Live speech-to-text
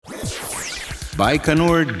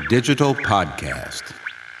Baikonur Digital Podcast,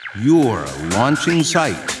 your launching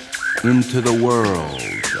site into the world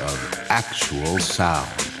of actual sound.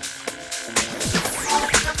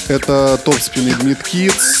 Это топ-спины Mid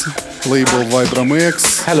Kids, лейбл Vibram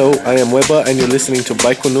X. Hello, I am Weber and you're listening to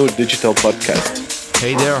Baikonur Digital Podcast.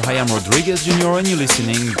 Hey there, I am Rodriguez Jr. and you're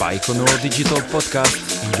listening Baikonur Digital Podcast.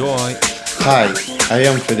 Enjoy! Hi, I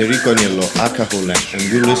am Federico Agnello, Akahule, and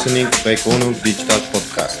you're listening Baikonur Digital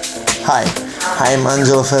Podcast. Hi, I'm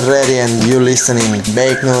Angelo Ferreri and you're listening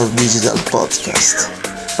Baikonur Digital Podcast.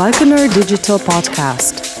 Baikonur Digital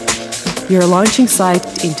Podcast. Your launching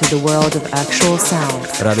site into the world of actual sound.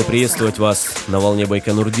 Рады приветствовать вас на волне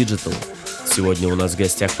Baikonur Digital. Сегодня у нас в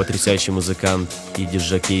гостях потрясающий музыкант и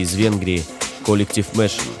диджей из Венгрии Collective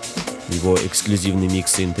Machine. Его эксклюзивный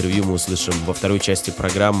микс и интервью мы услышим во второй части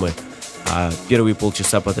программы, а первые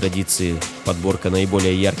полчаса по традиции подборка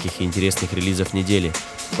наиболее ярких и интересных релизов недели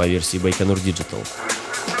по версии Baikonur Digital.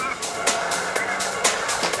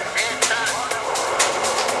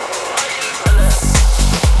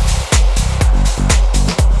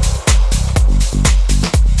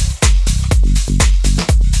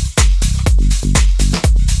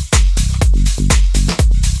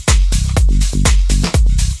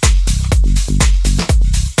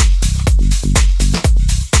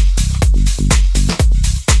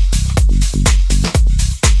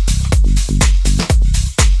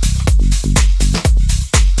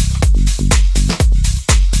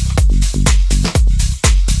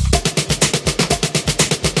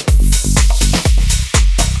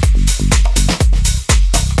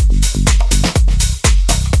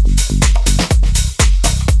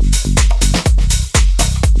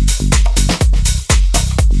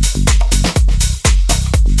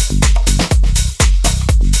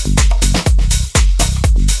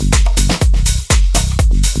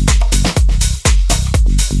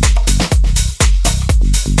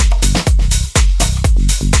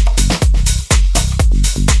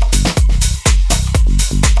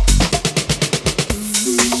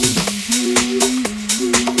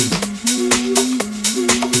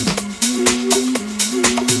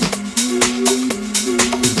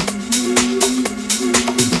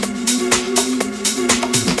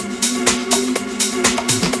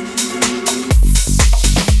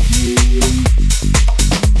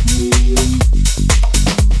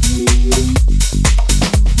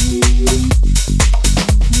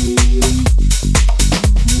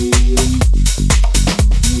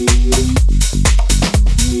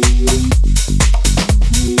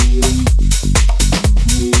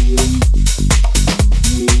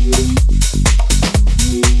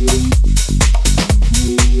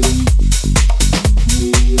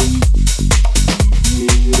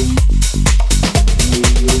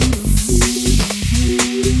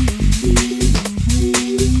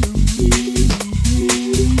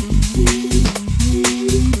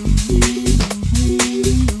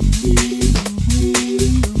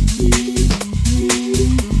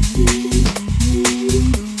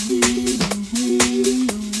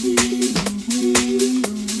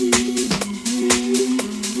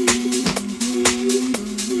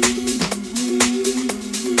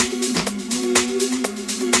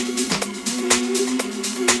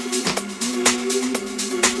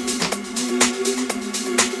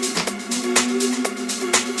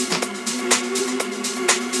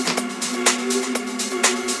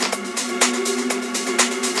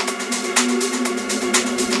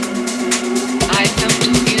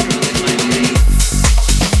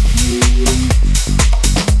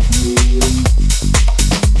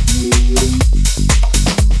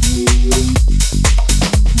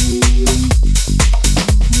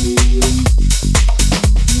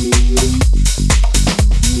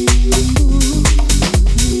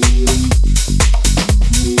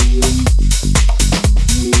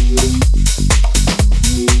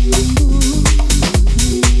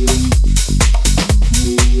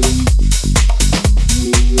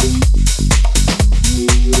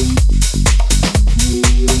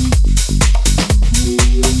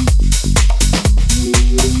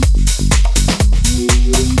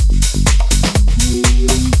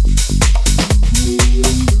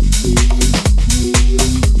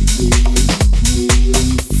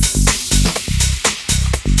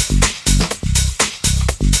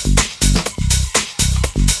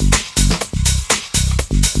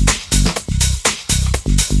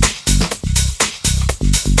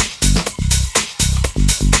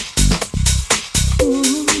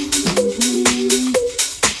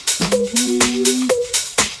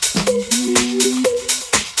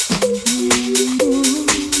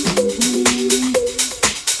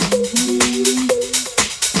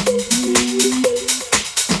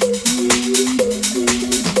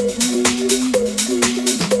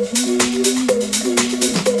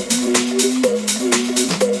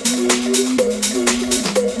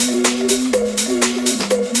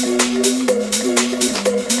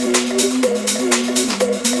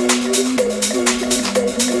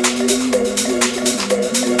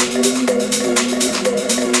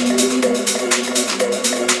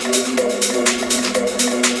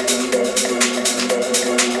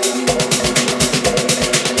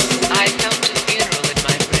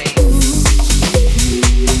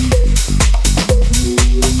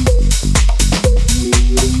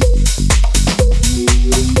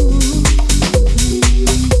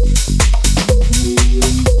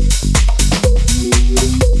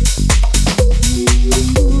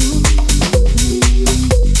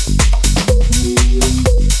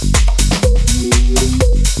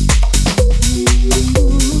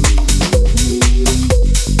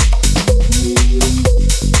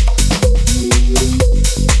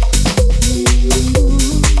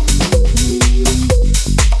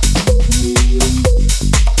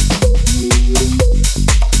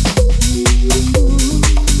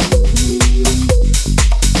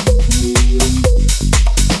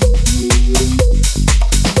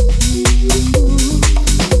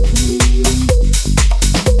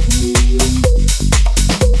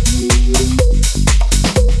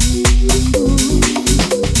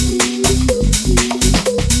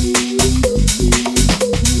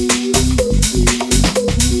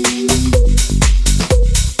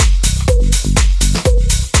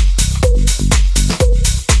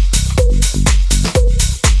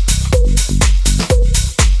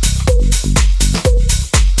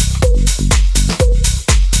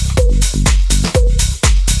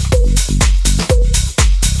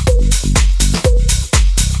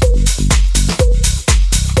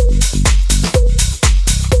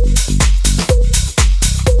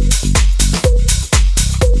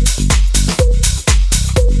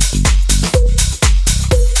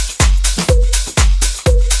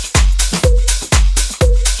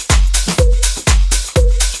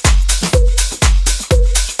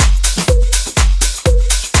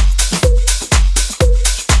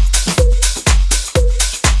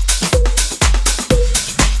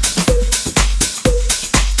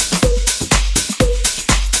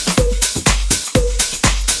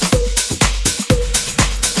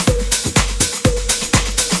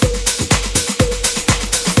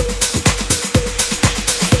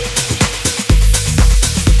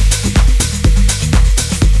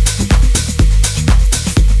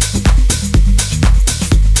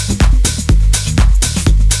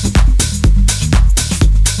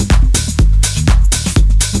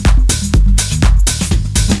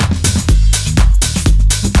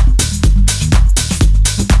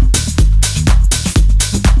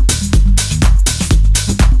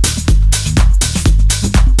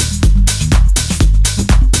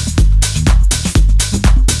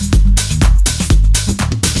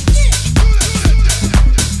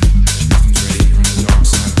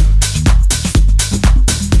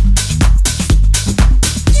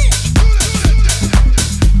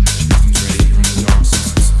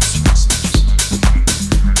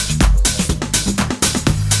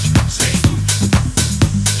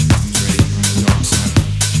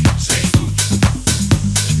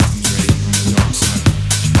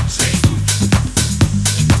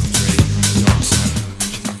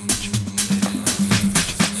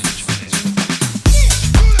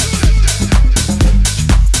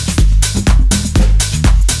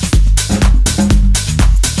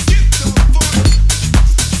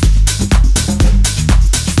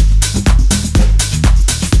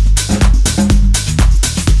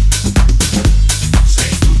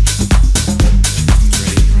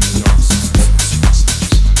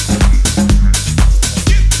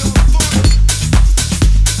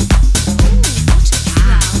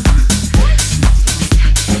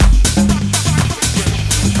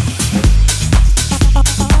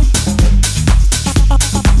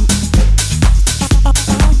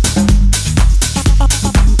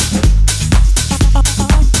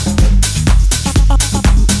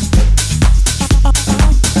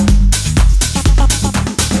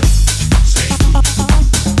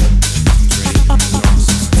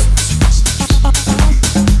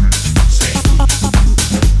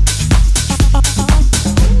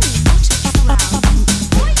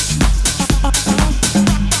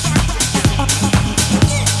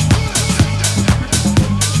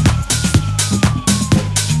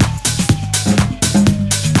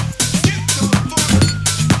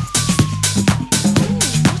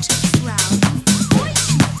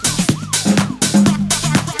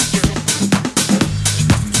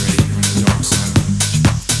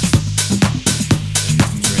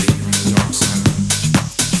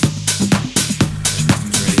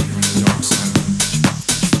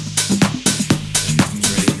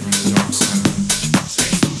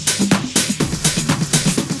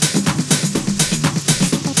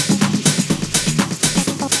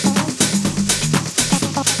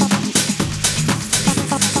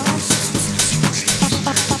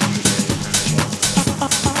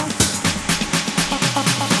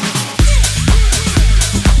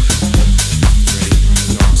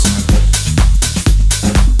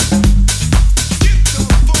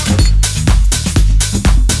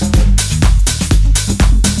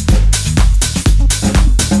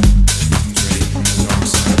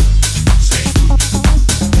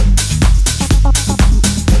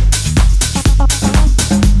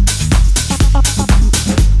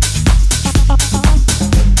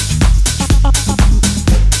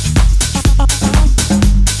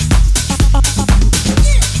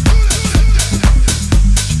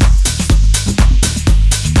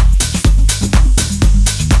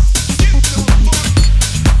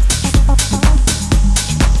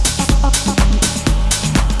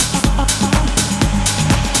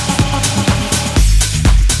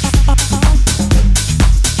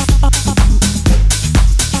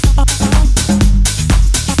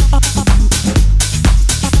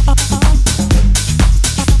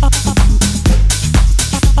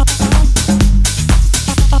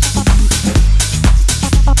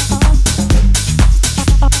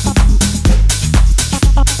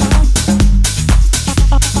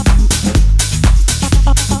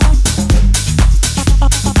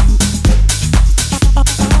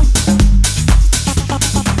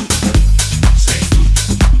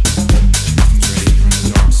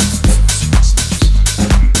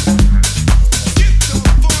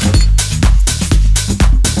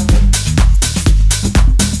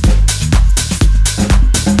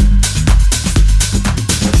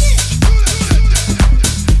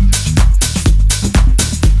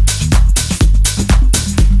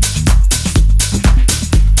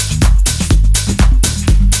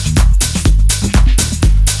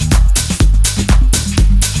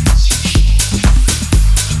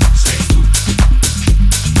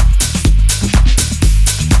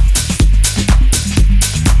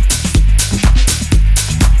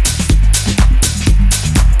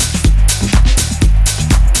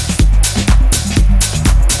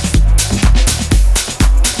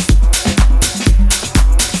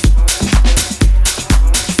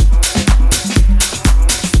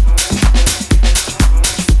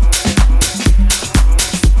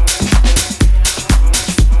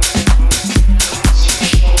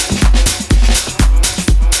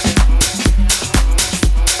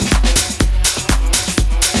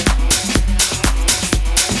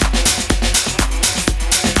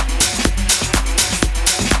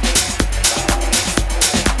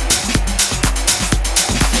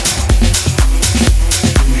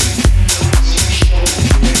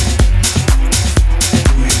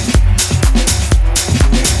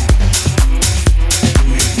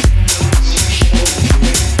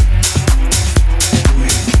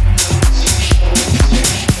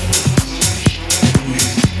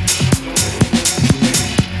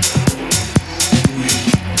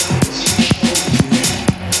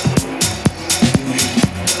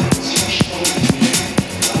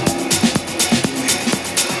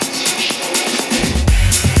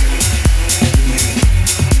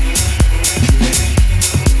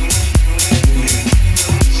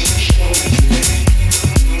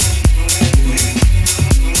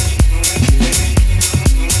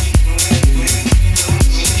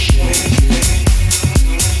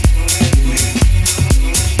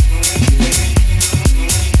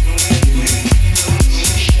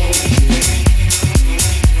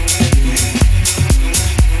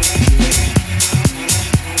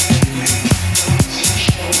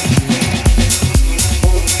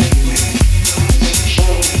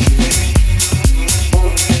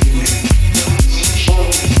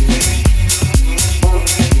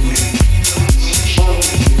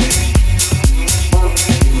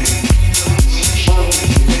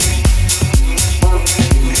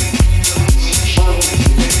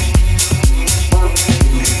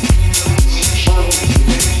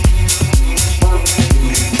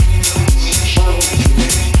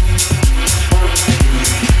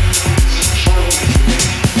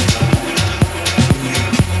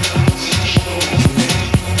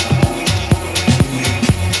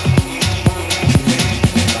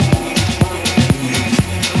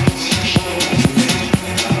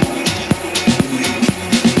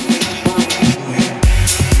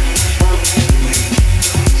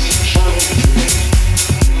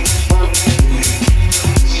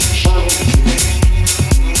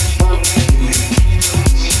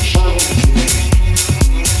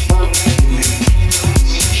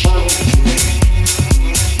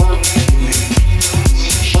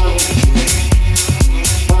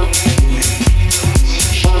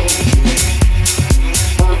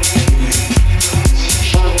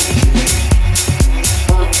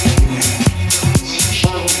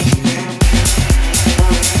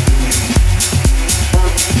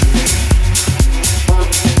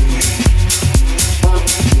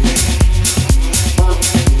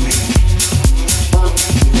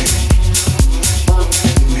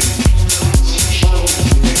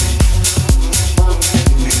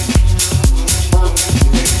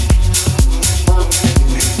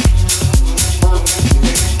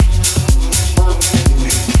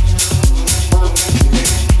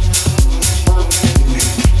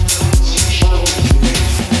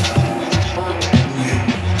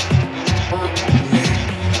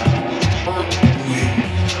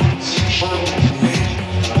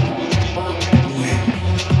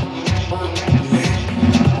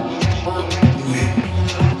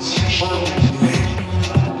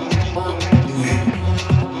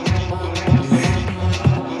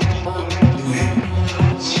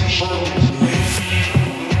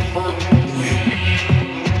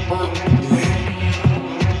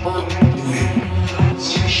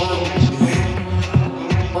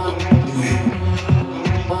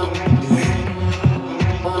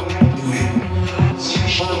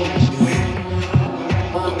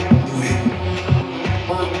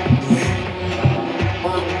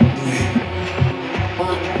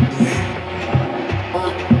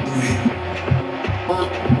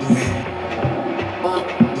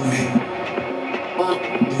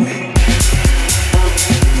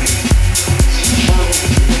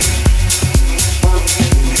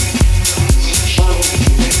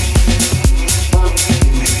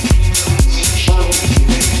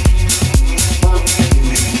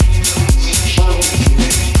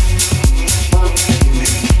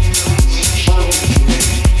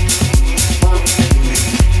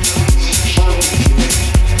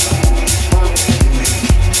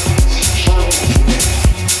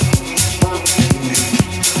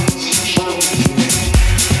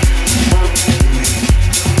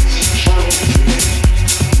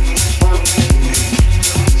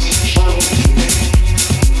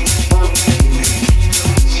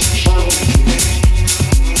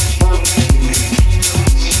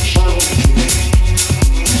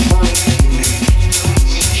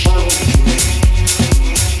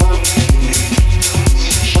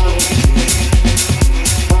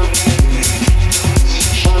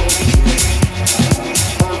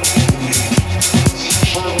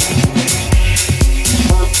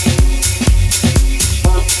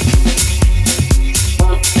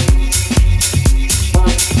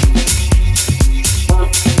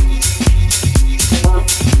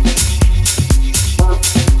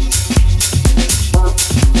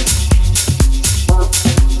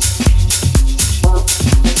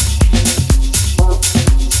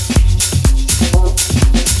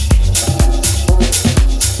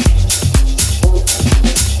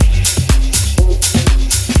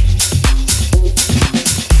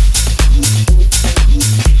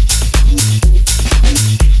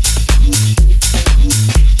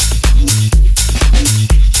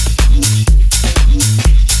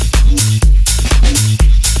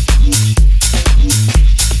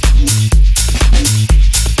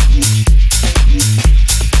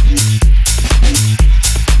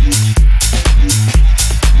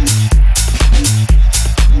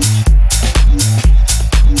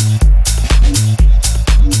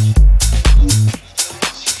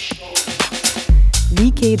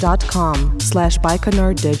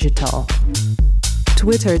 facebook.com/Baikonur Digital,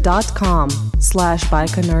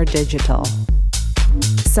 twitter.com/Baikonur Digital,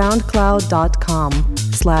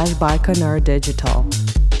 soundcloud.com/Baikonur Digital,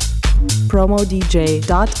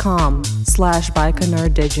 promodj.com/Baikonur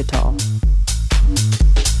Digital.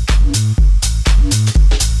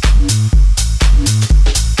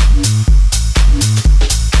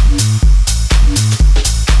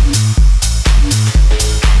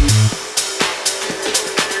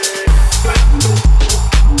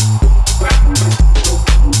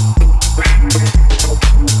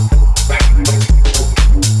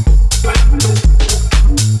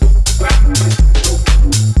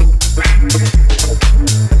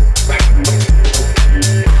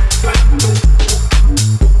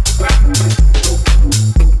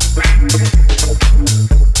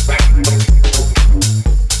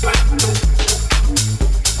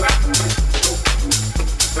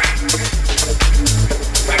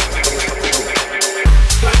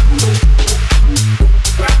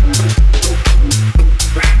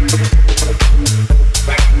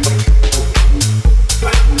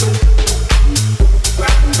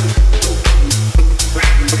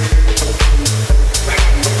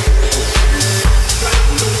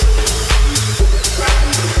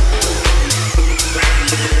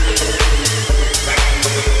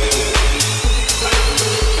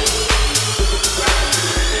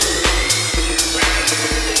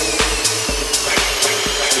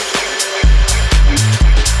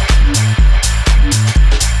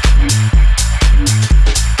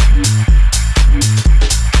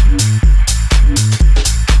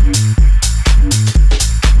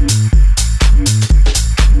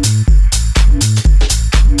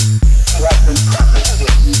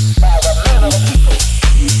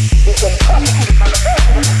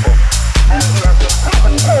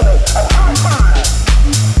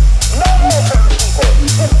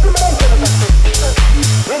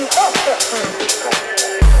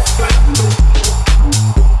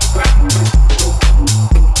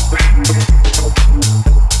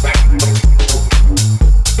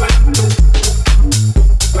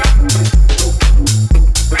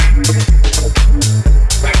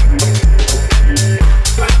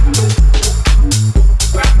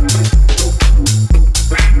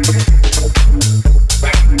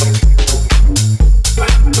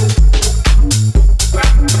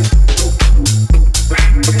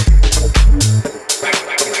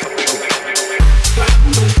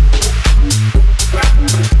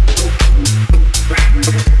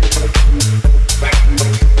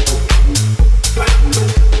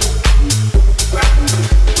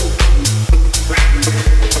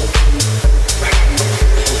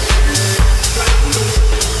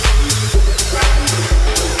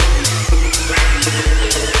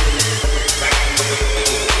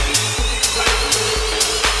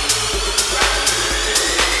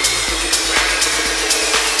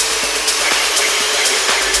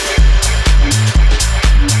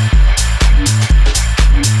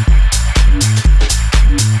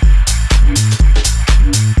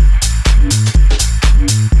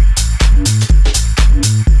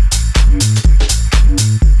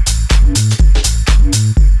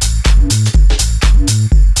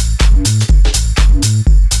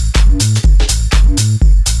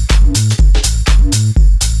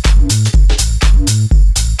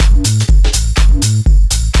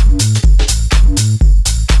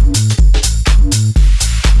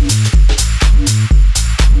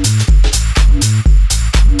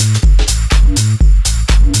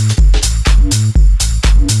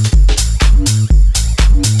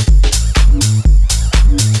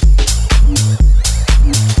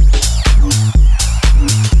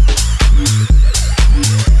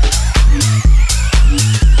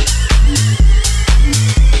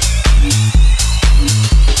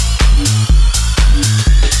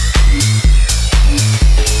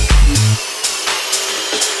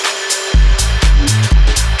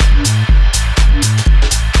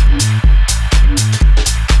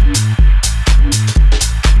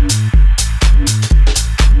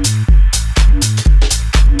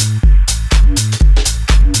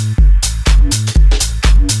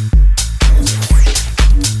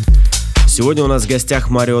 Сегодня у нас в гостях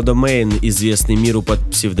Марио Домейн, известный миру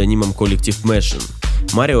под псевдонимом Collective Machine.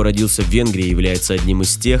 Марио родился в Венгрии и является одним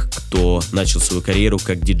из тех, кто начал свою карьеру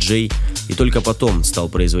как диджей и только потом стал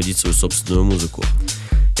производить свою собственную музыку.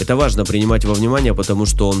 Это важно принимать во внимание, потому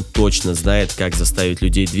что он точно знает, как заставить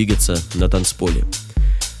людей двигаться на танцполе.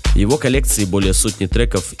 В его коллекции более сотни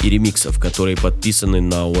треков и ремиксов, которые подписаны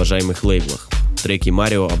на уважаемых лейблах. Треки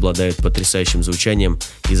Марио обладают потрясающим звучанием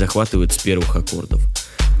и захватывают с первых аккордов.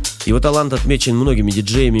 Его талант отмечен многими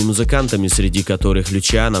диджеями и музыкантами, среди которых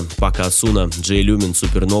Лючано, Пака Асуна, Джей Люмин,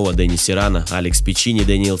 Супернова, Дэнни Сирано, Алекс Пичини,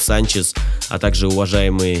 Дэниел Санчес, а также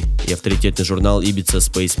уважаемый и авторитетный журнал Ibiza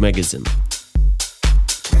Space Magazine.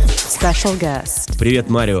 Special guest.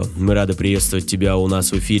 Привет, Марио. Мы рады приветствовать тебя у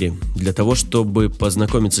нас в эфире. Для того, чтобы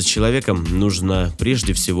познакомиться с человеком, нужно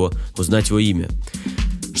прежде всего узнать его имя.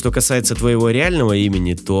 Что касается твоего реального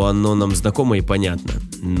имени, то оно нам знакомо и понятно.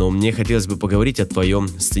 Но мне хотелось бы поговорить о твоем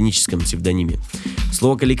сценическом псевдониме.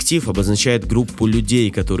 Слово «коллектив» обозначает группу людей,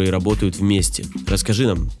 которые работают вместе. Расскажи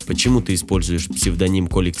нам, почему ты используешь псевдоним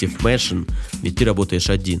Collective Machine, ведь ты работаешь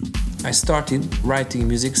один.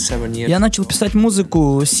 Я начал писать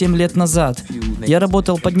музыку 7 лет назад. Я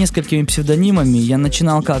работал под несколькими псевдонимами, я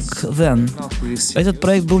начинал как Then. Этот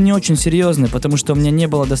проект был не очень серьезный, потому что у меня не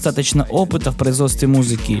было достаточно опыта в производстве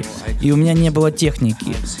музыки, и у меня не было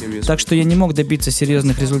техники, так что я не мог добиться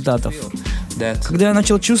серьезных результатов. Когда я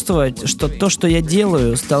начал чувствовать, что то, что я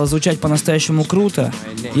делаю, стало звучать по-настоящему круто,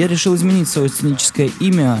 я решил изменить свое сценическое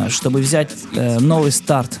имя, чтобы взять новый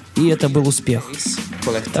старт, и это был успех.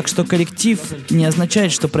 Так что коллектив не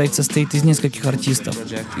означает, что проект состоит из нескольких артистов.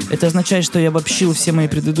 Это означает, что я обобщил все мои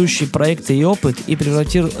предыдущие проекты и опыт и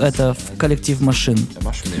превратил это в коллектив машин.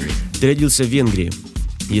 Ты родился в Венгрии,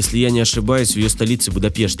 если я не ошибаюсь, в ее столице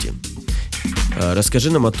Будапеште. Расскажи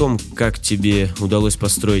нам о том, как тебе удалось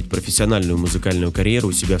построить профессиональную музыкальную карьеру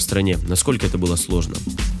у себя в стране. Насколько это было сложно?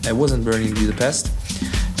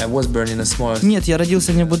 Нет, я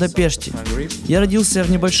родился не в Будапеште. Я родился в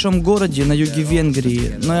небольшом городе на юге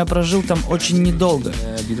Венгрии, но я прожил там очень недолго.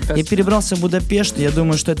 Я перебрался в Будапешт, и я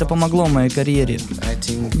думаю, что это помогло моей карьере.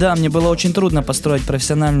 Да, мне было очень трудно построить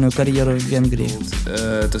профессиональную карьеру в Венгрии.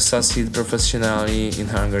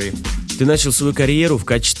 Ты начал свою карьеру в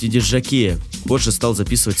качестве диджакея, позже стал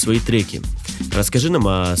записывать свои треки. Расскажи нам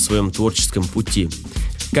о своем творческом пути.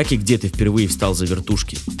 Как и где ты впервые встал за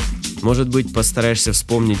вертушки? Может быть, постараешься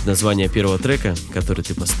вспомнить название первого трека, который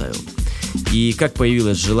ты поставил? И как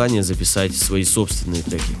появилось желание записать свои собственные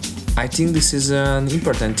треки?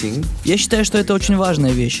 Я считаю, что это очень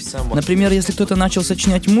важная вещь. Например, если кто-то начал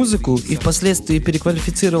сочинять музыку и впоследствии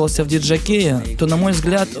переквалифицировался в диджакея, то, на мой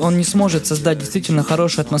взгляд, он не сможет создать действительно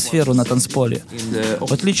хорошую атмосферу на танцполе,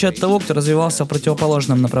 в отличие от того, кто развивался в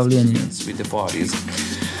противоположном направлении.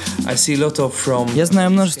 Я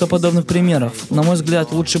знаю множество подобных примеров. На мой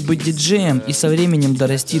взгляд, лучше быть диджеем и со временем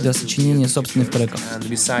дорасти до сочинения собственных треков.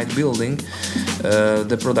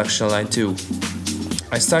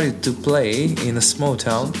 I started to play in a small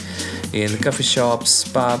town, in coffee shops,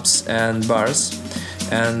 pubs and bars.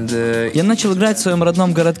 Я начал играть в своем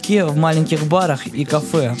родном городке, в маленьких барах и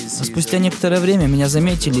кафе. А спустя некоторое время меня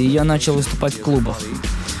заметили, и я начал выступать в клубах.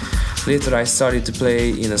 Later I started to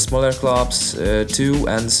play in smaller clubs too,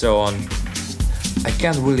 and so on. I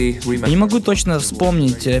can't really remember. Я не могу точно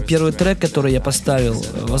вспомнить первый трек, который я поставил.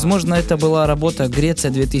 Возможно, это была работа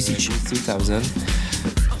 «Греция 2000».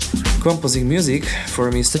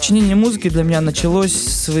 Сочинение музыки для меня началось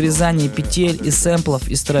с вырезания петель и сэмплов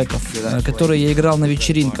из треков, которые я играл на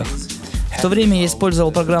вечеринках. В то время я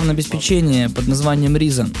использовал программное обеспечение под названием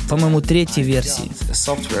Reason, по-моему, 3-й версии.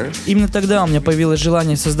 Именно тогда у меня появилось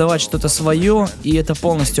желание создавать что-то свое, и это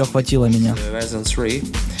полностью охватило меня.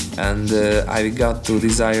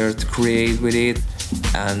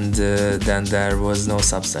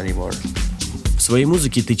 В своей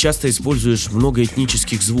музыке ты часто используешь много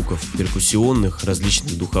этнических звуков, перкуссионных,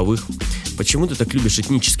 различных духовых. Почему ты так любишь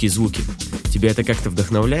этнические звуки? Тебя это как-то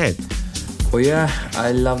вдохновляет?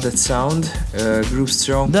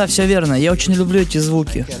 Да, все верно. Я очень люблю эти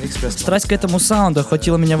звуки. Страсть к этому саунду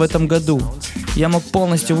охватила меня в этом году. Я мог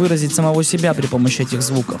полностью выразить самого себя при помощи этих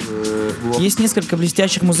звуков. Есть несколько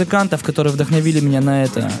блестящих музыкантов, которые вдохновили меня на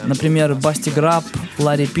это. Например, Басти Граб,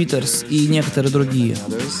 Ларри Питерс и некоторые другие.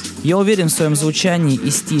 Я уверен в своем звучании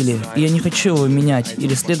и стиле, и я не хочу его менять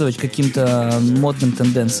или следовать каким-то модным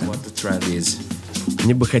тенденциям.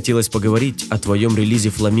 Мне бы хотелось поговорить о твоем релизе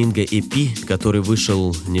Flamingo EP, который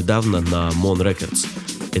вышел недавно на Mon Records.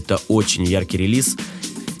 Это очень яркий релиз.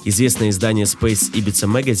 Известное издание Space Ibiza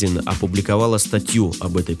Magazine опубликовало статью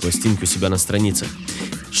об этой пластинке у себя на страницах.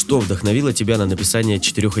 Что вдохновило тебя на написание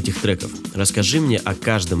 4 этих треков? Расскажи мне о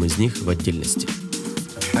каждом из них в отдельности.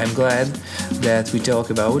 I'm glad that we talk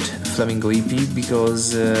about Flamingo EP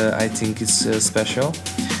because I think it's special.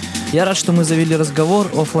 Я рад, что мы завели разговор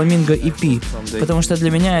о Flamingo EP, потому что для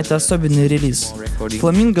меня это особенный релиз.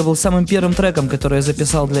 Flamingo был самым первым треком, который я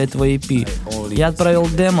записал для этого EP. Я отправил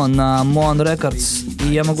демо на Moan Records,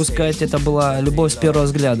 и я могу сказать, это была любовь с первого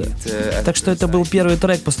взгляда. Так что это был первый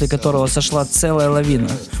трек, после которого сошла целая лавина.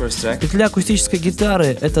 Петля акустической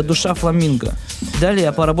гитары — это душа Flamingo. Далее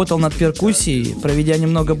я поработал над перкуссией, проведя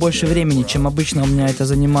немного больше времени, чем обычно у меня это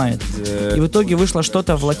занимает. И в итоге вышло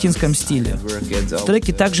что-то в латинском стиле. В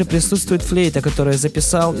треке также присутствует флейта, которую я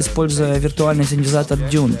записал, используя виртуальный синтезатор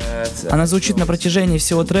Dune. Она звучит на протяжении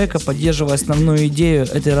всего трека, поддерживая основную идею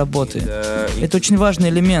этой работы. Это очень важный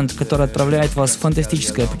элемент, который отправляет вас в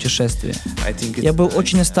фантастическое путешествие. Я был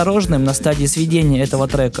очень осторожным на стадии сведения этого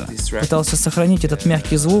трека. Пытался сохранить этот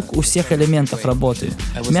мягкий звук у всех элементов работы.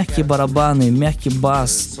 Мягкие барабаны, мягкий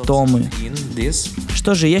бас, томы.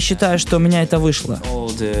 Что же, я считаю, что у меня это вышло.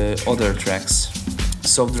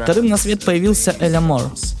 Вторым на свет появился Эль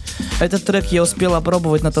Амор. Этот трек я успел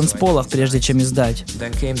опробовать на танцполах, прежде чем издать.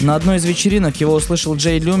 На одной из вечеринок его услышал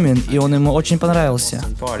Джей Люмин, и он ему очень понравился.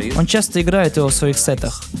 Он часто играет его в своих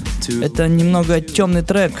сетах. Это немного темный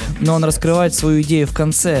трек, но он раскрывает свою идею в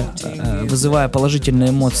конце, вызывая положительные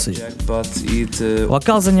эмоции.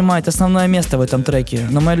 Вокал занимает основное место в этом треке,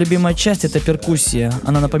 но моя любимая часть — это перкуссия.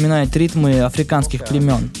 Она напоминает ритмы африканских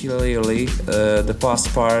племен.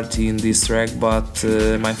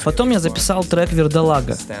 Потом я записал трек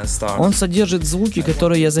 «Вердолага». Он содержит звуки,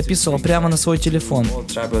 которые я записывал прямо на свой телефон.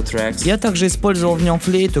 Я также использовал в нем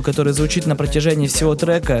флейту, которая звучит на протяжении всего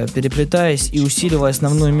трека, переплетаясь и усиливая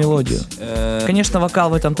основную мелодию. Конечно, вокал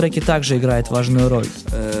в этом треке также играет важную роль.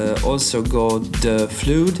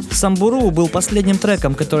 «Самбуру» был последним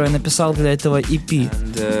треком, который я написал для этого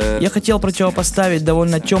EP. Я хотел противопоставить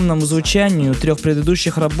довольно темному звучанию трех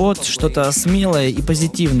предыдущих работ что-то смелое и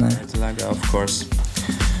позитивное.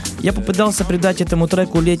 Я попытался придать этому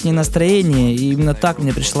треку летнее настроение, и именно так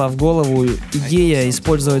мне пришла в голову идея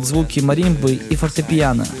использовать звуки маримбы и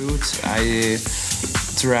фортепиано.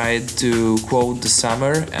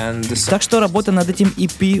 Так что работа над этим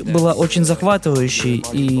EP была очень захватывающей,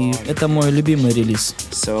 и это мой любимый релиз.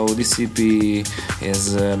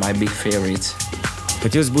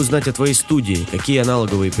 Хотелось бы узнать о твоей студии. Какие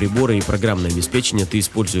аналоговые приборы и программное обеспечение ты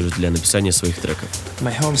используешь для написания своих треков?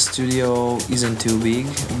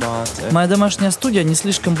 Моя домашняя студия не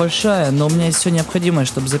слишком большая, но у меня есть все необходимое,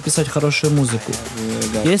 чтобы записать хорошую музыку.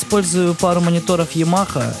 Я использую пару мониторов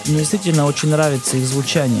Yamaha, мне действительно очень нравится их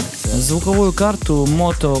звучание. Звуковую карту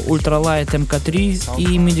Moto Ultralight MK3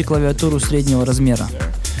 и MIDI-клавиатуру среднего размера.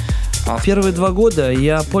 Первые 2 года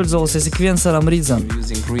я пользовался секвенсором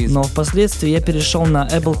Reason, но впоследствии я перешел на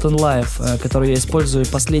Ableton Live, который я использую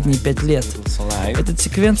последние 5 лет. Этот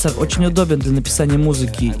секвенсор очень удобен для написания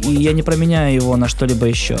музыки, и я не променяю его на что-либо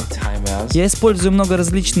еще. Я использую много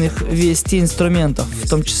различных VST-инструментов, в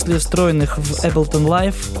том числе встроенных в Ableton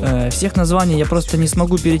Live. Всех названий я просто не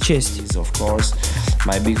смогу перечесть.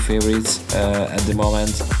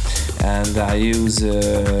 And I use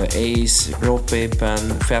Ace,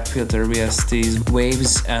 Ropepen, FabFilter, VSTs,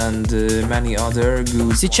 Waves and many other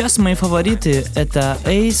good. Сейчас мои фавориты — это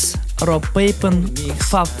Ace, Ropepen,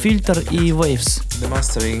 FabFilter и Waves.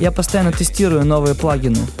 Я постоянно тестирую новые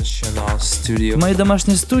плагины. В моей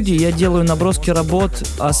домашней студии я делаю наброски работ,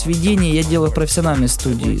 а сведения я делаю в профессиональной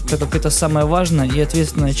студии, так как это самая важная и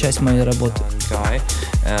ответственная часть моей работы.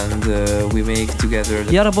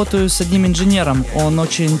 Я работаю с одним инженером, он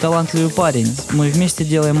очень талантливый парень. Мы вместе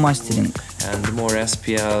делаем мастеринг.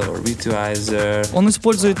 Он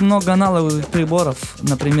использует много аналоговых приборов,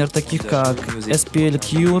 например, таких как SPL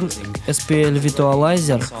Cure, SPL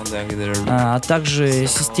Visualizer, а также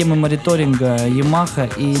системы мониторинга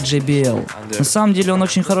Yamaha и JBL. На самом деле он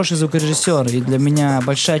очень хороший звукорежиссер, и для меня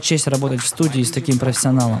большая честь работать в студии с таким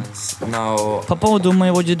профессионалом. По поводу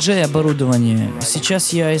моего диджей-оборудования.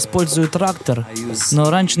 Сейчас я использую трактор, но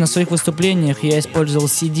раньше на своих выступлениях я использовал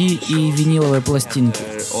CD и виниловые пластинки.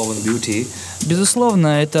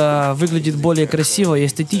 Безусловно, это выглядит более красиво и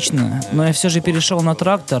эстетично, но я все же перешел на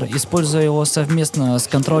трактор, используя его совместно с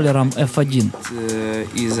контроллером F1.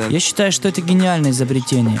 Я считаю, что это гениальное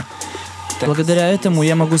изобретение. Благодаря этому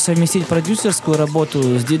я могу совместить продюсерскую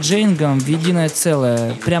работу с диджеингом в единое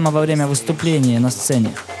целое прямо во время выступления на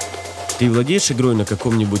сцене. Ты владеешь игрой на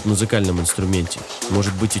каком-нибудь музыкальном инструменте?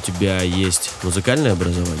 Может быть, у тебя есть музыкальное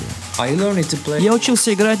образование? Я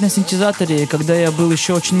учился играть на синтезаторе, когда я был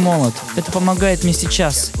еще очень молод. Это помогает мне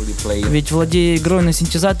сейчас. Ведь, владея игрой на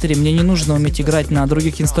синтезаторе, мне не нужно уметь играть на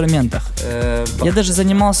других инструментах. Я даже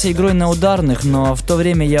занимался игрой на ударных, но в то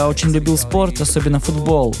время я очень любил спорт, особенно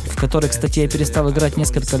футбол, в который, кстати, я перестал играть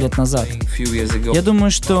несколько лет назад. Я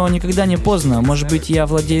думаю, что никогда не поздно. Может быть, я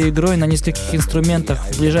владею игрой на нескольких инструментах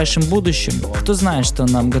в ближайшем будущем. Кто знает, что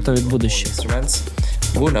нам готовит будущее.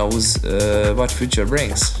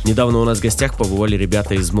 Недавно у нас в гостях побывали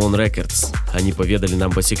ребята из Moon Records. Они поведали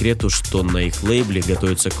нам по секрету, что на их лейбле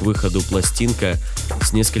готовится к выходу пластинка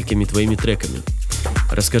с несколькими твоими треками.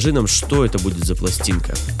 Расскажи нам, что это будет за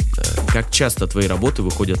пластинка? Как часто твои работы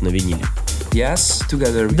выходят на виниле?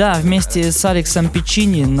 Да, вместе с Алексом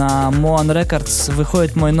Пичини на Moon Records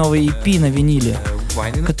выходит мой новый EP на виниле,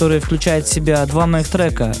 который включает в себя 2 моих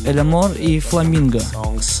трека «Элемор» и «Фламинго»,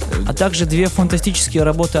 а также 2 фантастические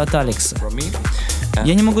работы от Алекса.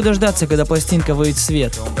 Я не могу дождаться, когда пластинка выйдет в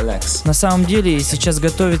свет. На самом деле, сейчас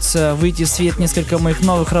готовится выйти в свет несколько моих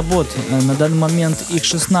новых работ, на данный момент их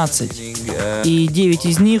 16, и 9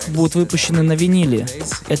 из них будут выпущены на виниле.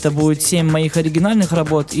 Это будет 7 моих оригинальных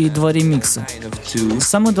работ и 2 ремикса.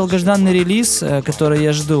 Самый долгожданный релиз, который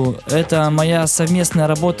я жду, это моя совместная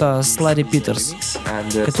работа с Ларри Питерс,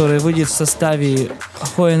 которая выйдет в составе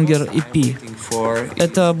Хоингер EP.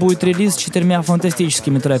 Это будет релиз с 4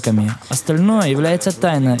 фантастическими треками. Остальное является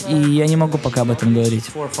тайной, и я не могу пока об этом говорить.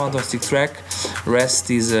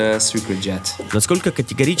 Насколько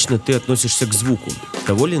категорично ты относишься к звуку?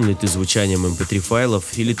 Доволен ли ты звучанием MP3 файлов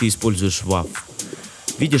или ты используешь WAV?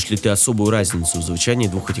 Видишь ли ты особую разницу в звучании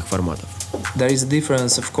 2 этих форматов?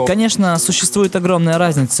 Конечно, существует огромная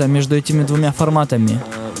разница между этими 2 форматами.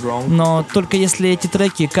 Но только если эти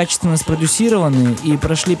треки качественно спродюсированы и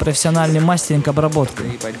прошли профессиональный мастеринг-обработку.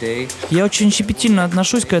 Я очень щепетильно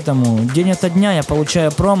отношусь к этому. День ото дня я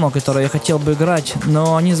получаю промо, которые я хотел бы играть,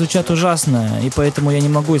 но они звучат ужасно, и поэтому я не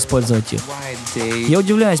могу использовать их. Я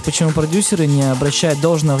удивляюсь, почему продюсеры не обращают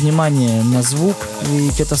должного внимания на звук,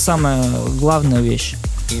 ведь это самая главная вещь.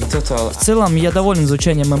 В целом, я доволен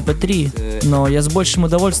звучанием MP3, но я с большим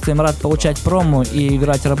удовольствием рад получать промо и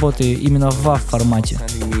играть работы именно в WAV формате.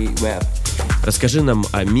 Расскажи нам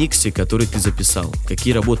о миксе, который ты записал.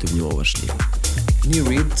 Какие работы в него вошли?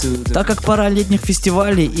 Так как пора летних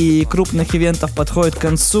фестивалей и крупных ивентов подходит к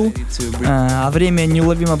концу, а время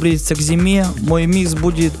неуловимо близится к зиме, мой микс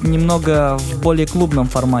будет немного в более клубном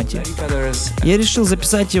формате. Я решил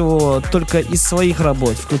записать его только из своих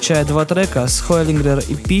работ, включая 2 трека с Хойлингер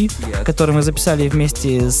EP, который мы записали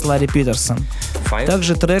вместе с Ларри Питерсом.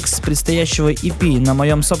 Также трек с предстоящего EP на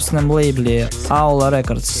моем собственном лейбле Aula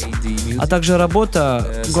Records, а также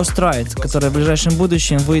работа Ghost Ride, которая в ближайшем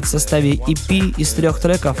будущем выйдет в составе EP из 3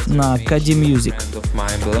 треков на KD Music.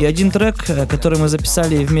 И 1 трек, который мы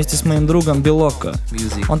записали вместе с моим другом Белокко.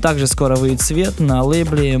 Он также скоро выйдет в свет на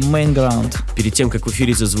лейбле Main Ground. Перед тем, как в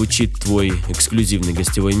эфире зазвучит твой эксклюзивный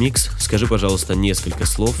гостевой микс, скажи, пожалуйста, несколько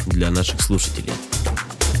слов для наших слушателей.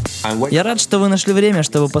 Я рад, что вы нашли время,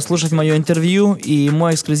 чтобы послушать мое интервью и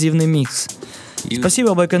мой эксклюзивный микс.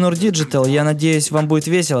 Спасибо, Baikonur Digital. Я надеюсь, вам будет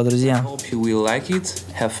весело, друзья.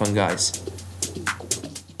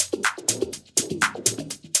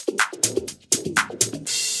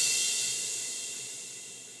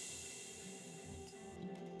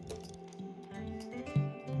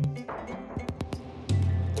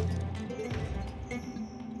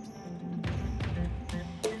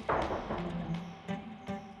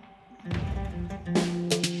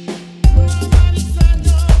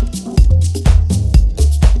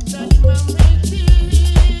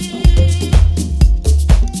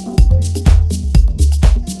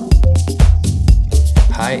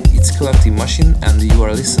 Hi, it's Collective Machine and you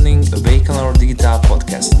are listening to Baikonur Digital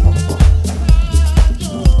Podcast.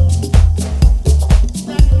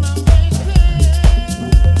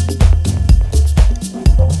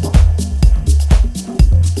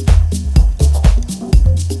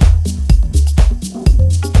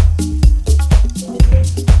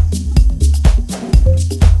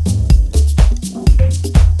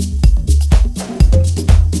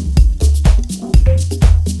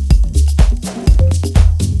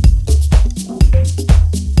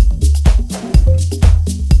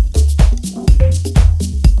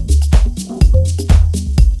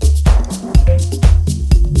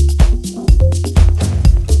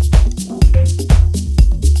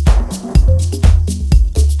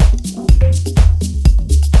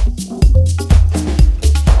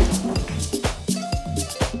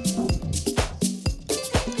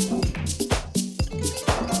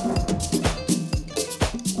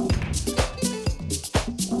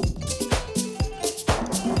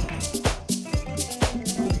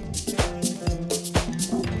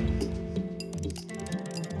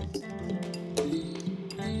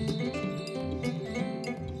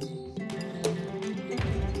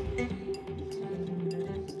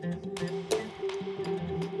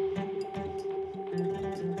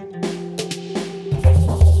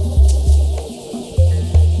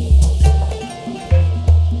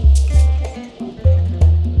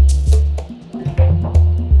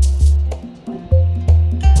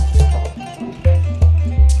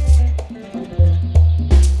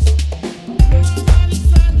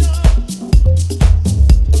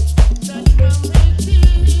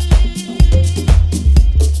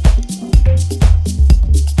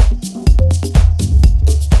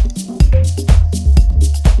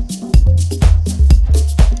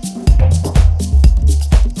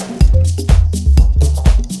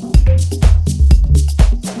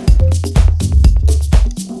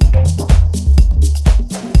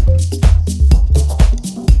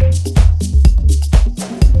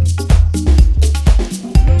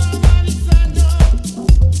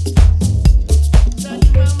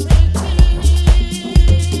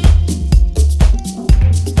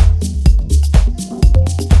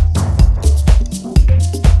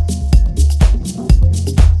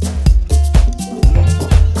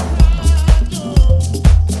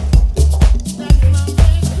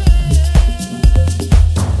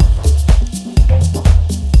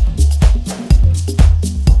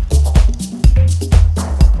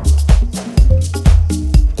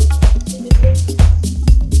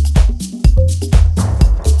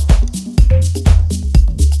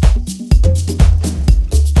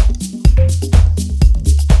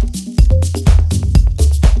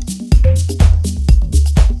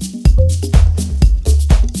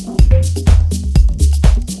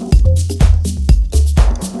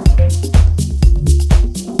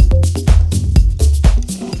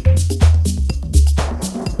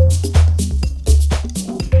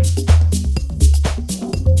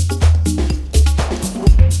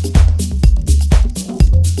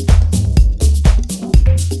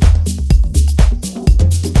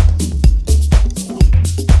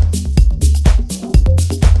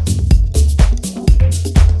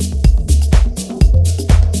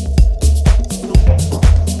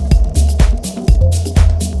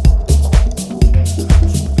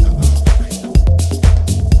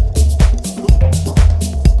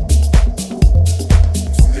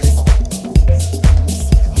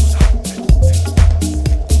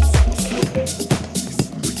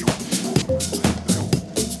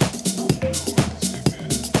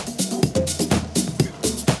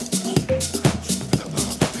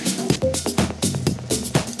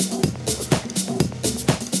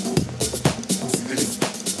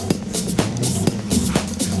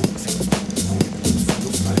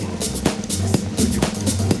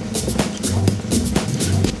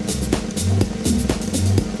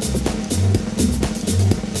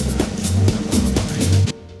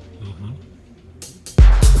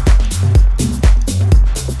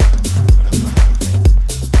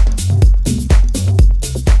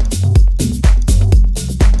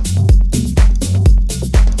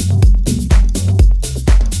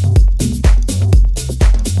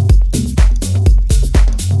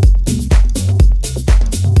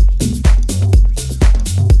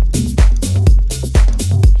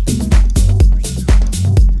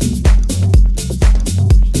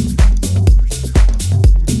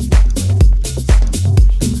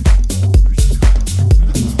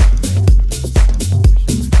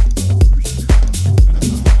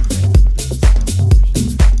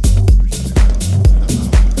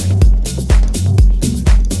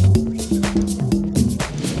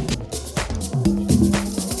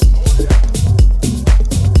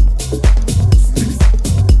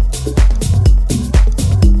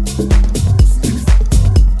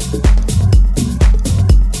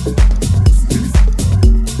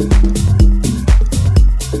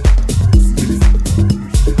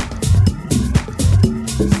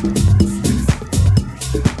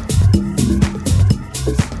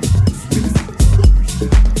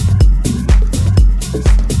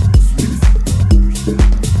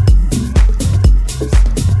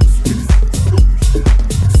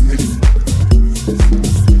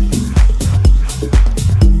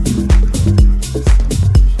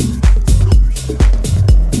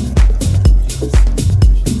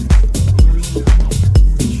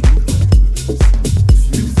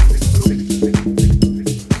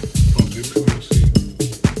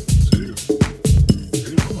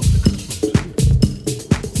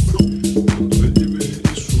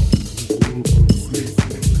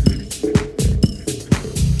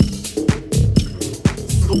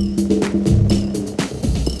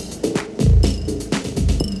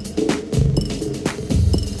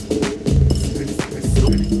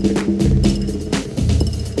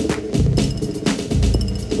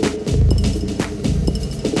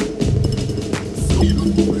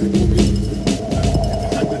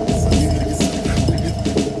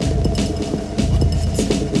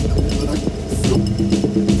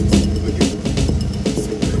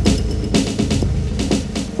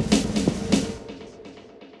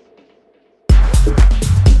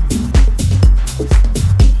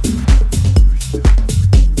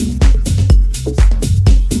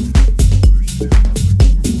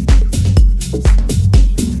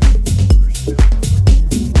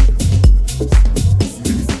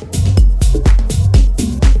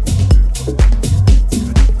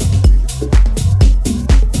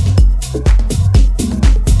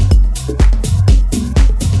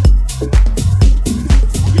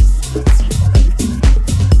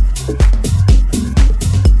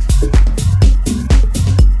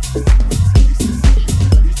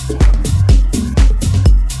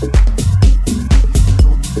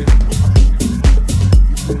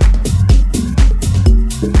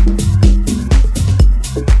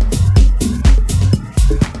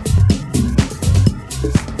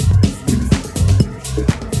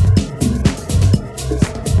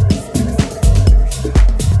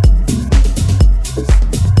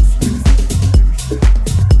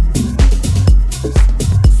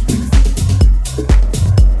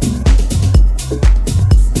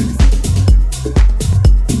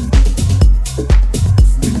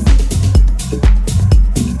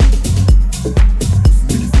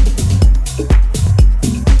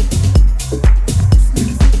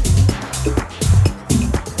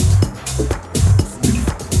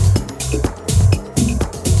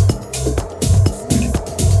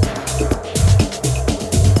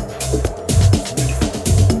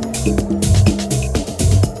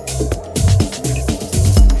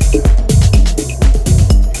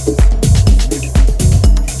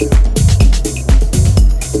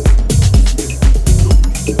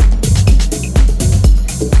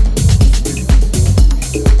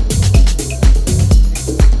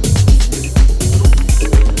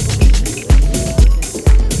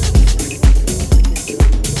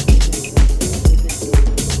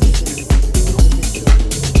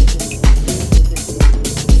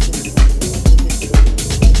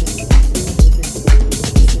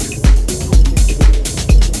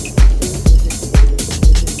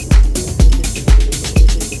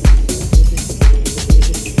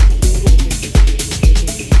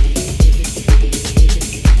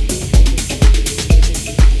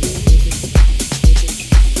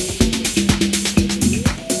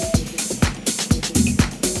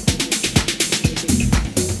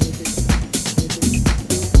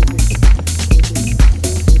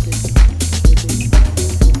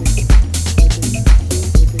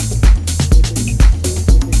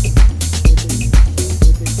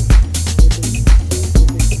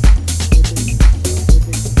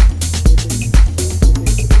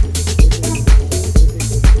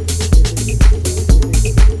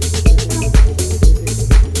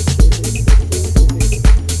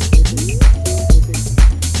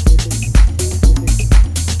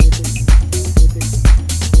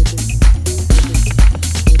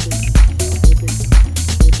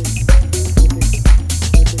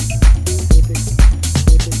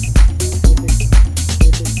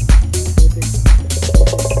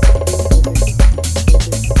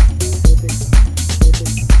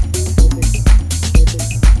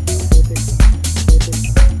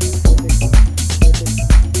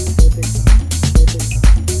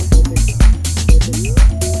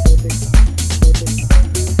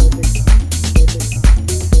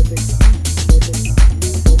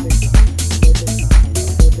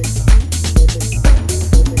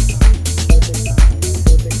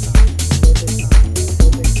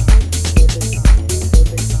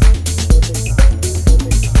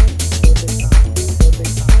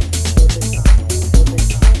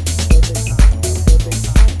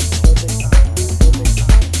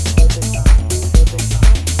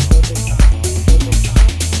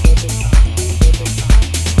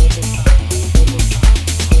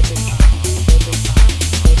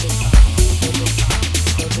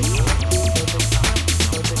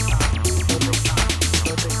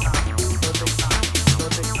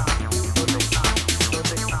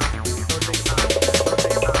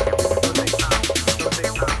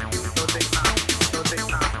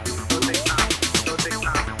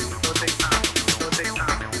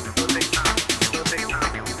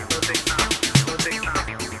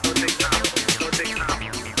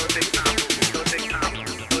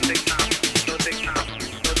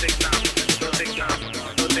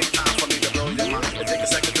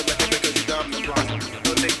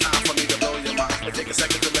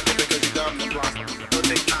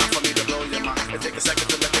 Take a second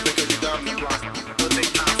to look at it because you're dumb and blind. It'll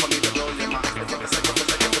take time for me to blow your mind. It take a second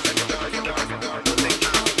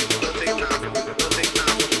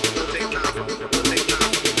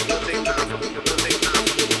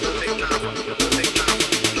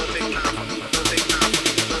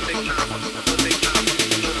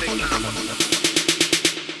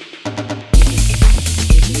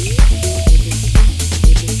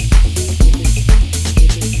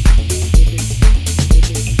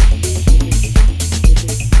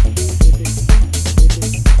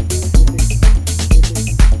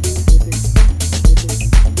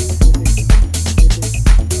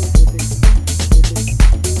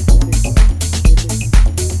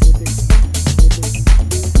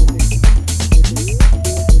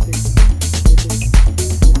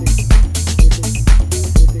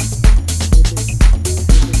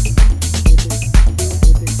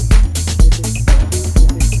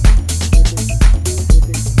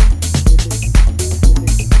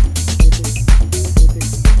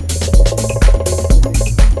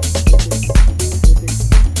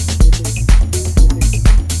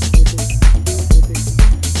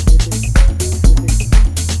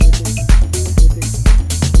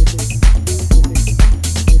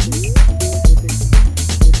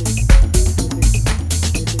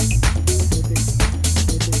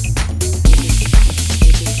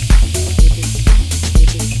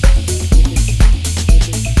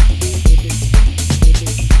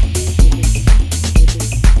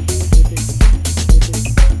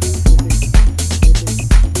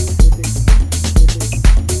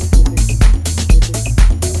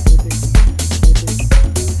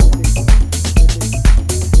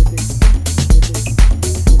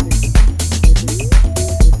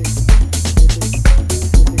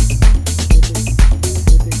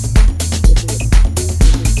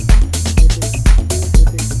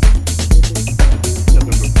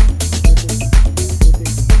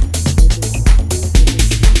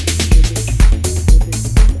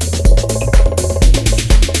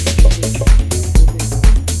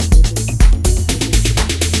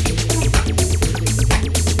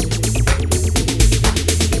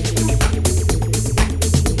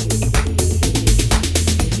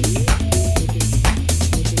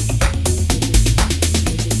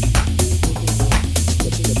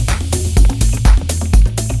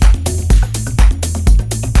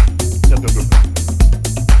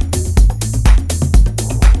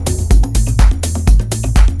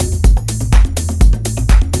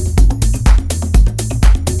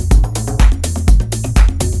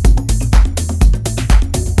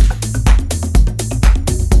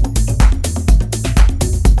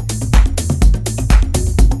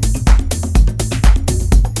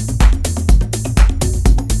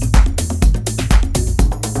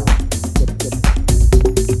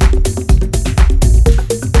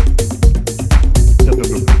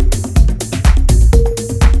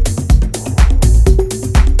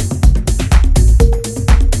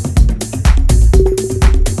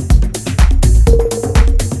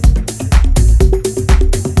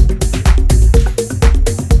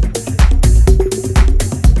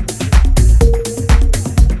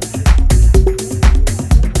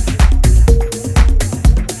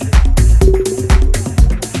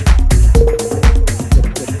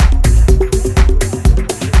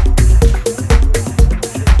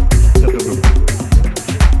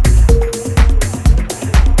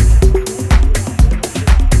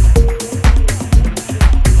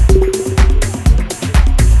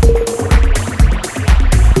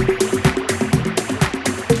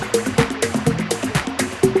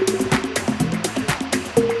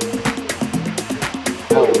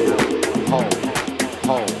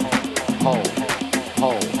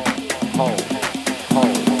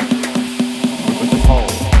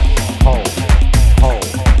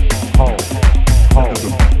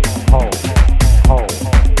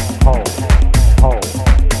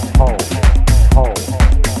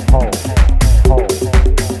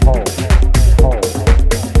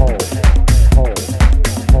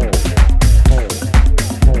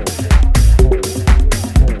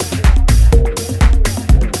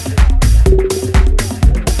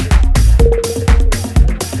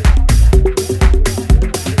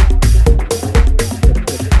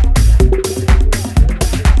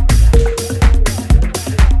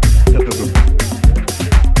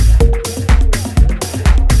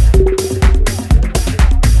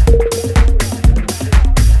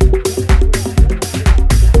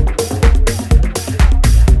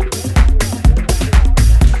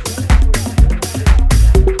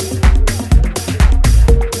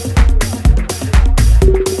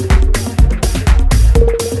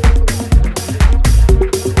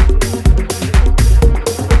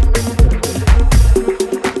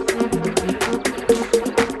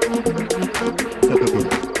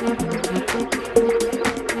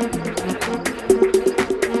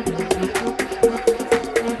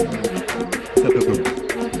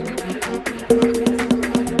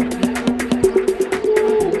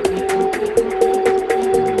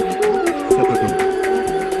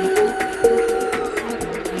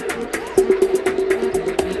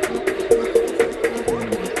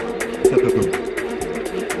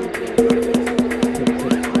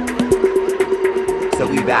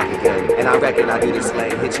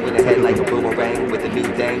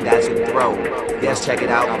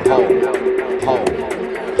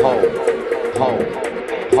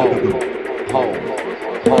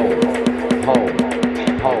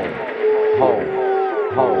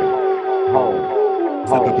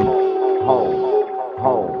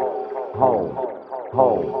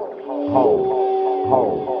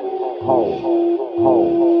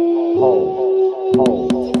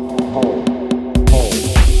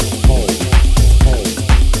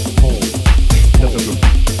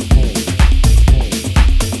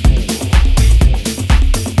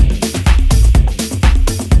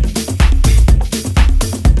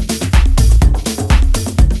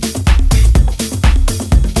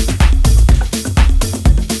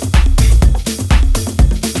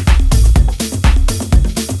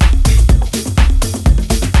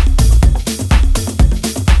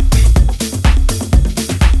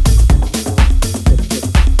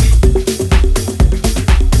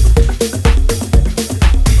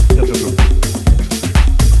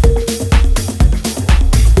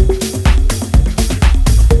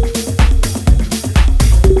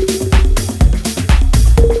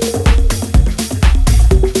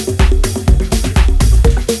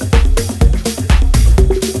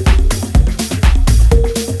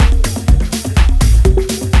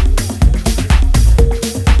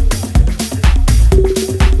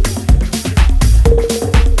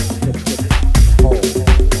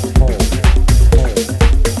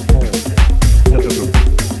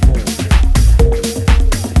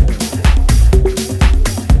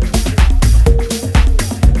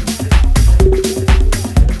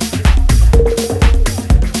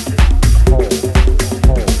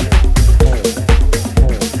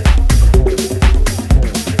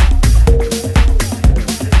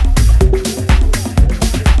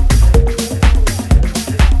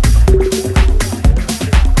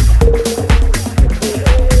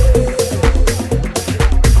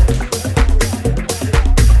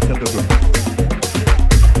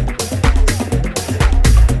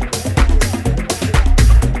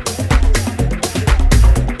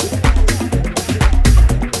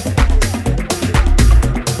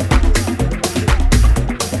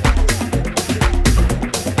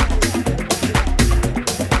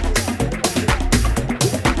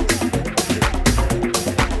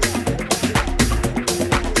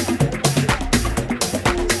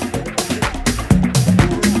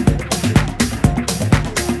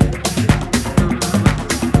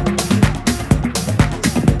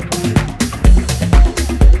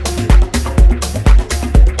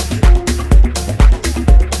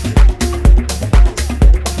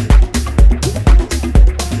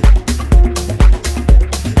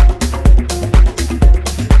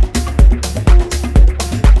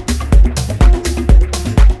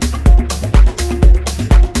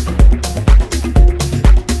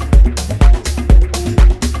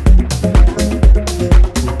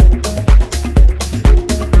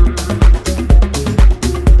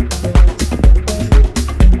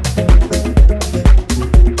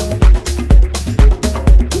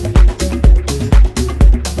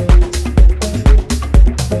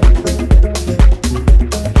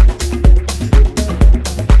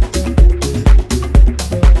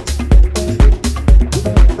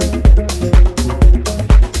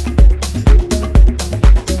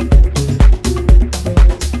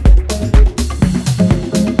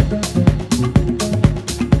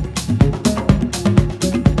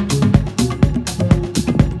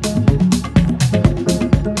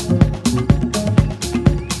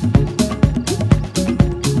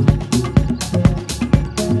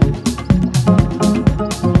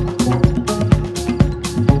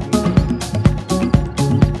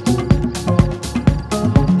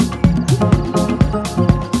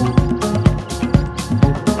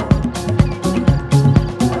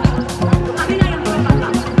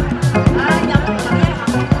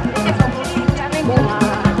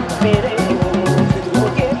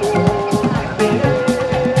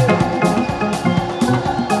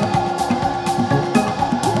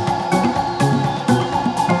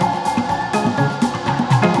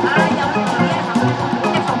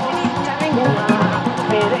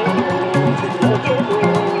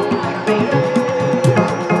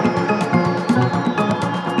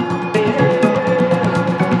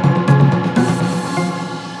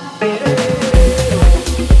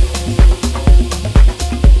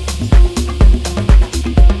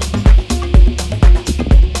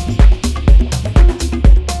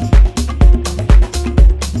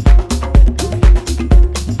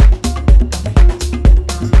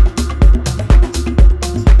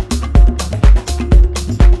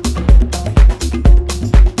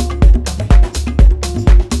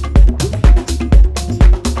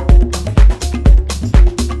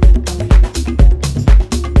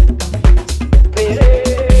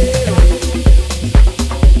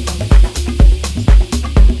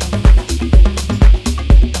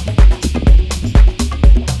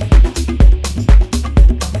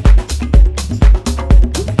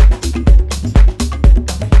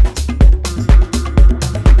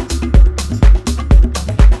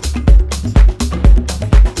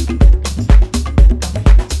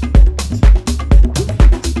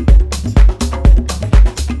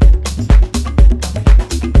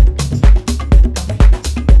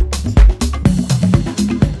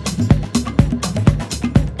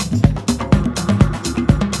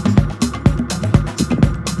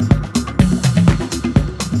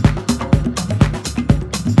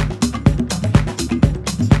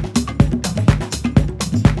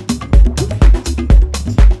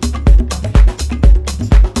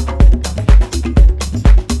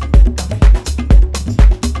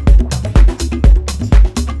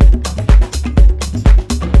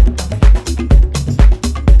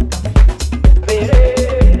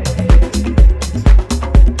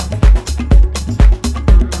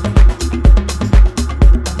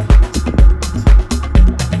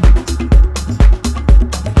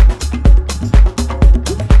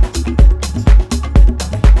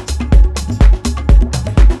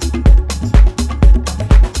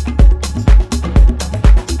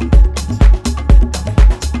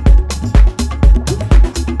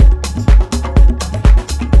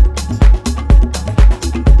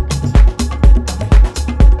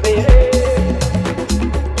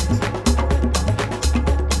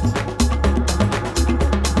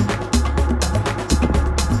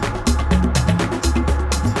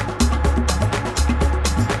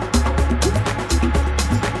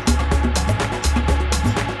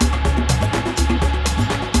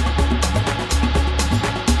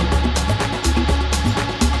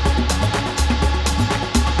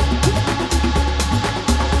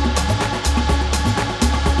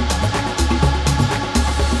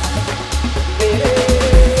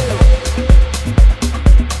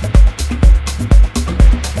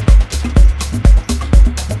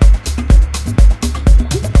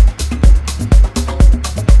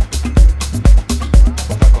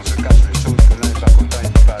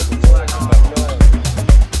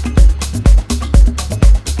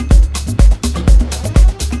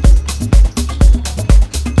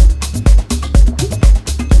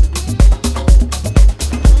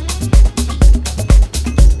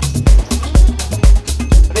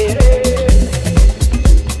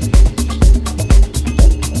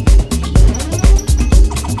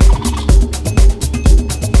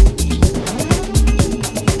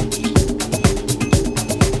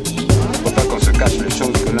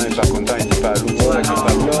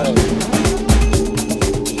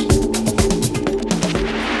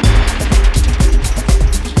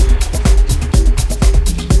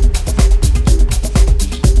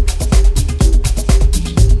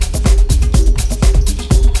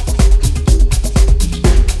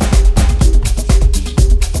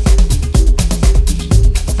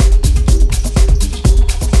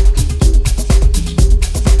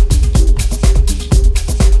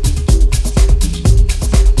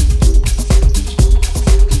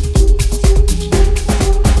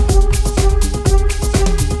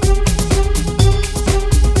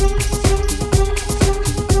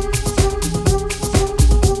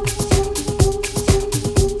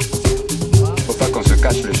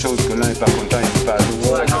cache les choses, que l'un est pas content et dit pas à l'autre.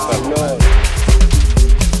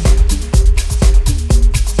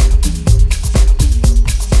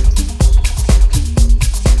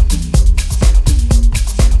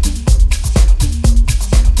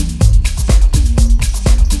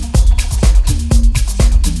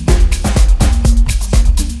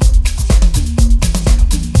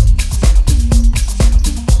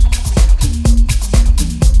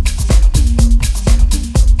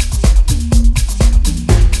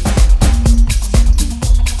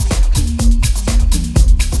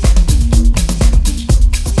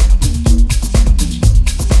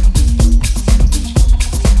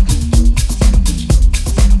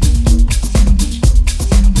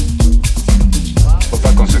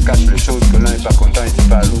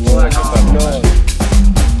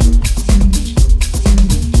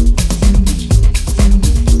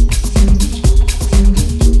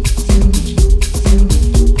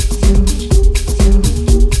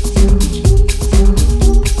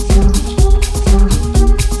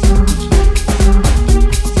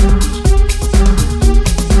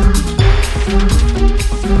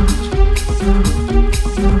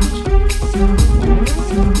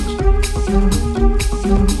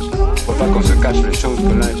 Faut pas qu'on se cache les choses,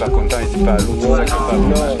 que l'un est pas content et dit pas à l'autre, c'est ça qui est pas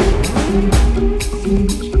normal.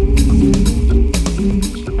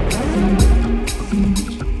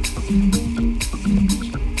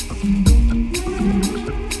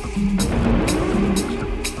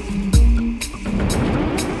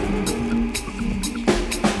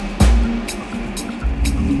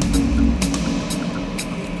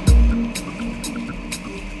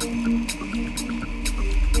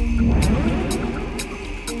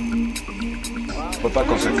 Faut pas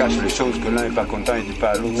qu'on se cache les choses, que l'un est pas content et dit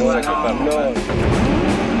pas à l'autre, c'est ça qui est pas normal.